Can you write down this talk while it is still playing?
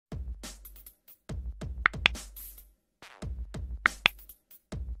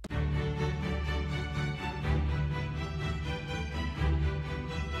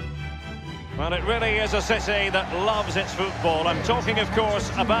Well, it really is a city that loves its football. I'm talking, of course,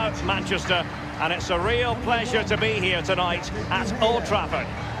 about Manchester, and it's a real pleasure to be here tonight at Old Trafford.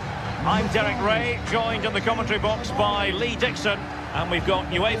 I'm Derek Ray, joined in the commentary box by Lee Dixon, and we've got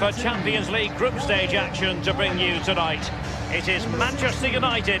UEFA Champions League group stage action to bring you tonight. It is Manchester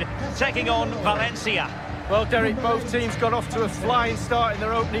United taking on Valencia. Well, Derek, both teams got off to a flying start in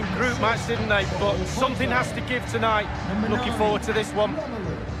their opening group match, didn't they? But something has to give tonight. Looking forward to this one.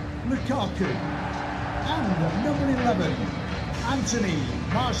 Lukaku and number 11, Anthony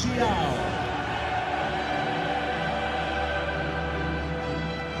Martial.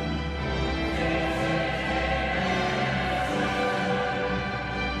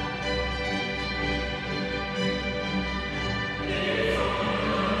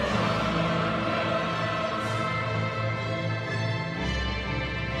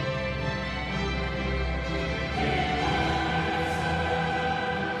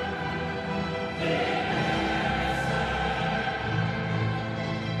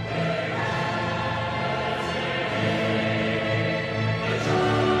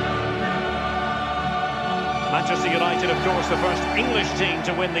 Manchester United, of course, the first English team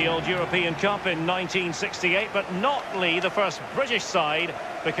to win the old European Cup in 1968, but not, Lee, the first British side,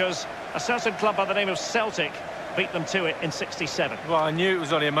 because a certain club by the name of Celtic beat them to it in 67. Well, I knew it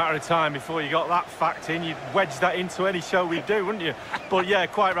was only a matter of time before you got that fact in. You'd wedge that into any show we do, wouldn't you? But yeah,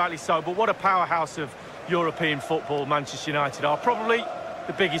 quite rightly so. But what a powerhouse of European football Manchester United are. Probably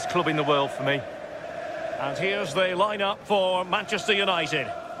the biggest club in the world for me. And here's the lineup for Manchester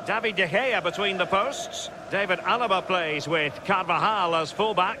United. David De Gea between the posts. David Alaba plays with Carvajal as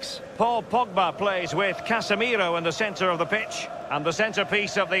fullbacks. Paul Pogba plays with Casemiro in the centre of the pitch. And the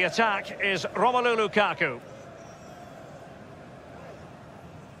centrepiece of the attack is Romelu Lukaku.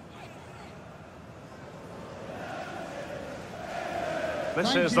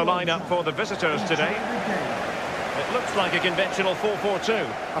 This is the lineup for the visitors today. It looks like a conventional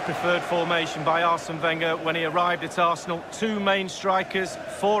 4-4-2. A preferred formation by Arsene Wenger when he arrived at Arsenal. Two main strikers,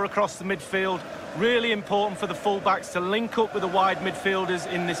 four across the midfield. Really important for the fullbacks to link up with the wide midfielders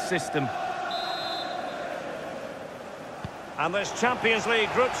in this system. And this Champions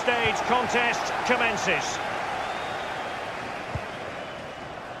League group stage contest commences.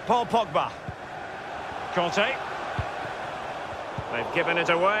 Paul Pogba. Kante. They've given it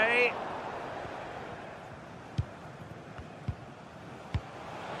away.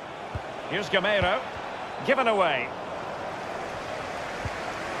 Here's Casemiro, given away.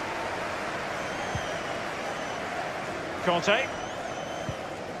 Kante.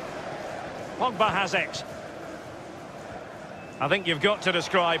 Pogba has it. I think you've got to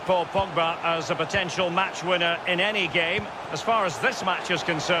describe Paul Pogba as a potential match winner in any game. As far as this match is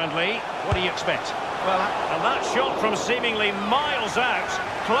concerned, Lee, what do you expect? Well, and that shot from seemingly miles out,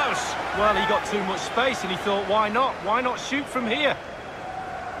 close. Well, he got too much space and he thought, why not? Why not shoot from here?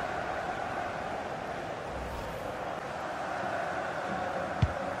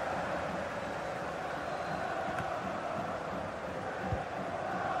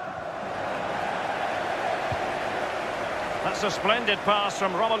 That's a splendid pass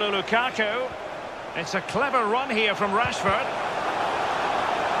from Romelu Lukaku. It's a clever run here from Rashford.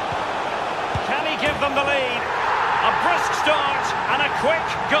 Can he give them the lead? A brisk start and a quick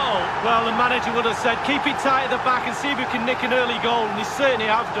goal. Well, the manager would have said, keep it tight at the back and see if we can nick an early goal, and they certainly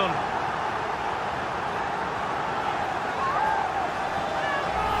have done.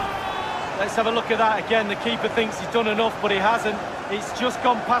 Let's have a look at that again. The keeper thinks he's done enough, but he hasn't. It's just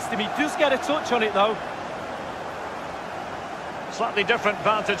gone past him. He does get a touch on it, though. Slightly different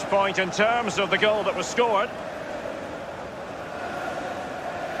vantage point in terms of the goal that was scored.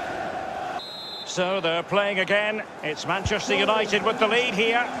 So they're playing again. It's Manchester United with the lead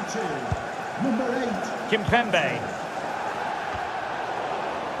here. Number 8. Kimpembe.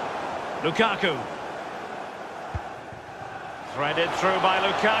 Lukaku. Threaded through by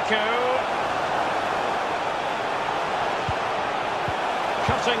Lukaku.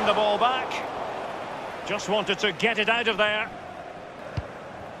 Cutting the ball back. Just wanted to get it out of there.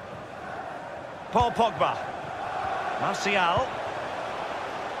 Paul Pogba. Martial.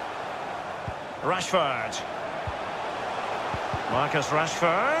 Rashford. Marcus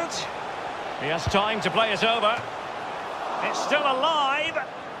Rashford. He has time to play it over. It's still alive.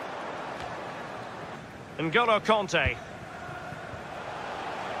 N'Golo Kante.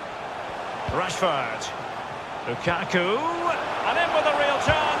 Rashford. Lukaku. And in with a real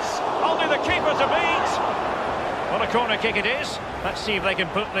chance. Only the keeper to beat. What a corner kick it is. Let's see if they can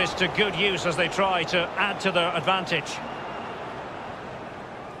put this to good use as they try to add to their advantage.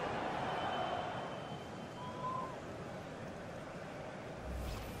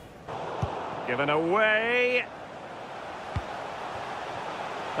 Given away.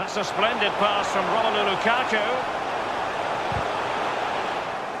 That's a splendid pass from Romelu Lukaku.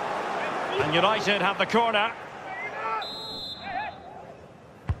 And United have the corner.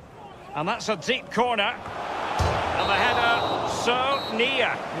 And that's a deep corner. And the header so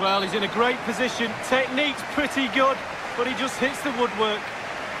near. Well, he's in a great position. Technique's pretty good, but he just hits the woodwork.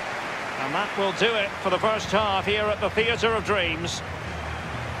 And that will do it for the first half here at the Theatre of Dreams.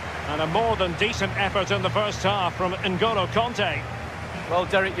 And a more than decent effort in the first half from N'Golo Kante. Well,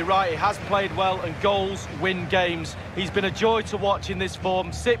 Derek, you're right. He has played well, and goals win games. He's been a joy to watch in this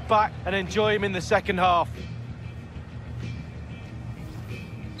form. Sit back and enjoy him in the second half.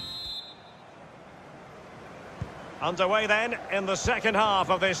 Underway then in the second half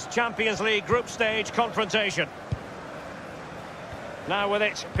of this Champions League group stage confrontation. Now with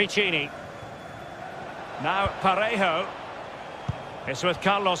it, Piccini. Now Parejo. It's with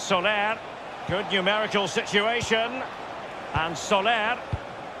Carlos Soler. Good numerical situation. And Soler.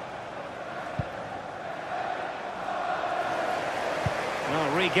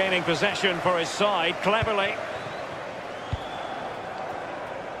 Well, regaining possession for his side cleverly.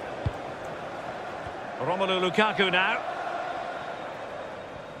 Romelu Lukaku now.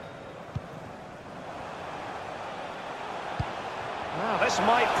 Now this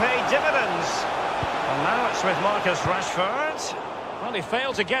might pay dividends. And now it's with Marcus Rashford. Well, he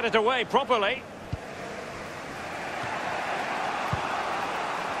failed to get it away properly.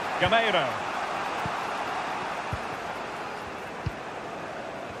 Casemiro.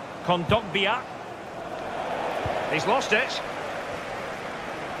 Kondogbia. He's lost it.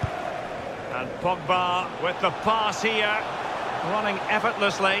 And Pogba with the pass here. Running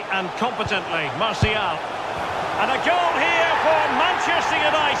effortlessly and competently. Martial. And a goal here for Manchester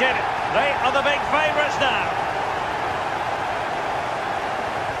United. They are the big favourites now.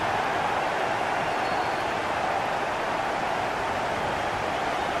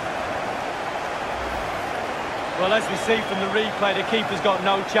 Well, as we see from the replay, the keeper's got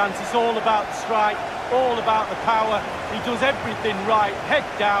no chance. It's all about the strike, all about the power. He does everything right. Head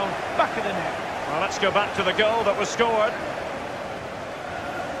down, back of the net. Well, let's go back to the goal that was scored.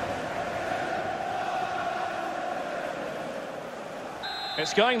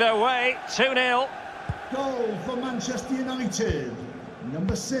 It's going their way, 2-0. Goal for Manchester United.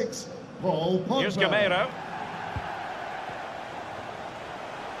 Number 6, Paul Pogba. Here's Casemiro.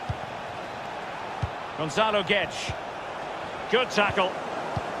 Gonzalo Guedes. Good tackle.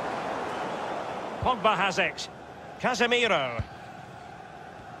 Pogba has it. Casemiro.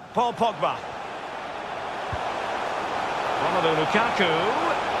 Paul Pogba. Romelu Lukaku.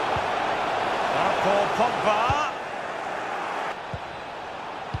 Now Paul Pogba.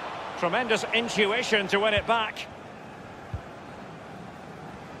 Tremendous intuition to win it back.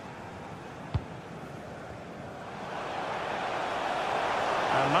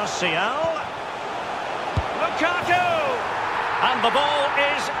 And Martial. Lukaku! And the ball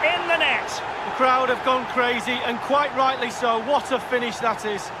is in the net. The crowd have gone crazy, and quite rightly so. What a finish that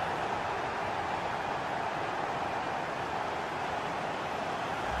is.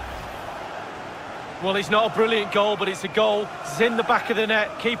 Well, it's not a brilliant goal, but it's a goal. It's in the back of the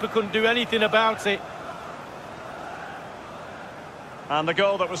net. Keeper couldn't do anything about it. And the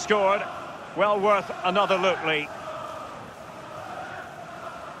goal that was scored, well worth another look, Lee.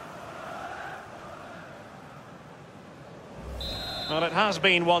 Well, it has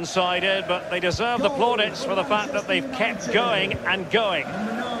been one-sided, but they deserve the plaudits for the fact that they've kept going and going.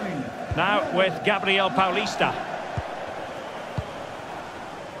 Now with Gabriel Paulista.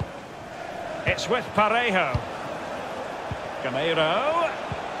 It's with Parejo. Casemiro.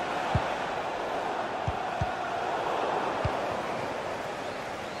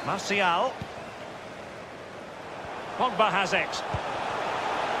 Martial. Pogba has it.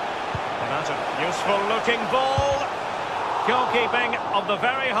 Renato. Useful-looking ball. Goalkeeping of the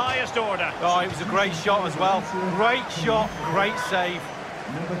very highest order. Oh, it was a great shot as well. Great shot, great save.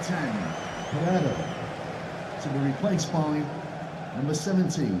 Number 10, Herrera. To be replaced by number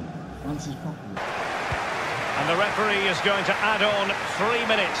 17, Francis Poplar. And the referee is going to add on 3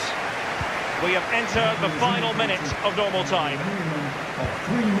 minutes. We have entered the final minute of normal time. Minimum of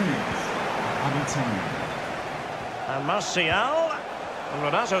 3 minutes added time. And Martial. And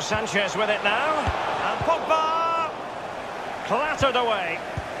Renato Sanchez with it now. And Pogba. Clattered away.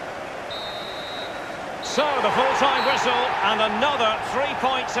 So the full-time whistle and another 3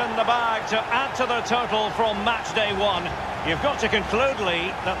 points in the bag to add to the total from match day 1. You've got to conclude,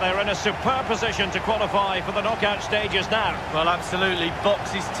 Lee, that they're in a superb position to qualify for the knockout stages now. Well, absolutely.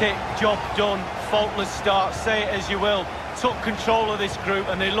 Boxes ticked, job done, faultless start, say it as you will. took control of this group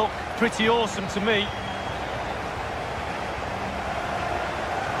and they look pretty awesome to me.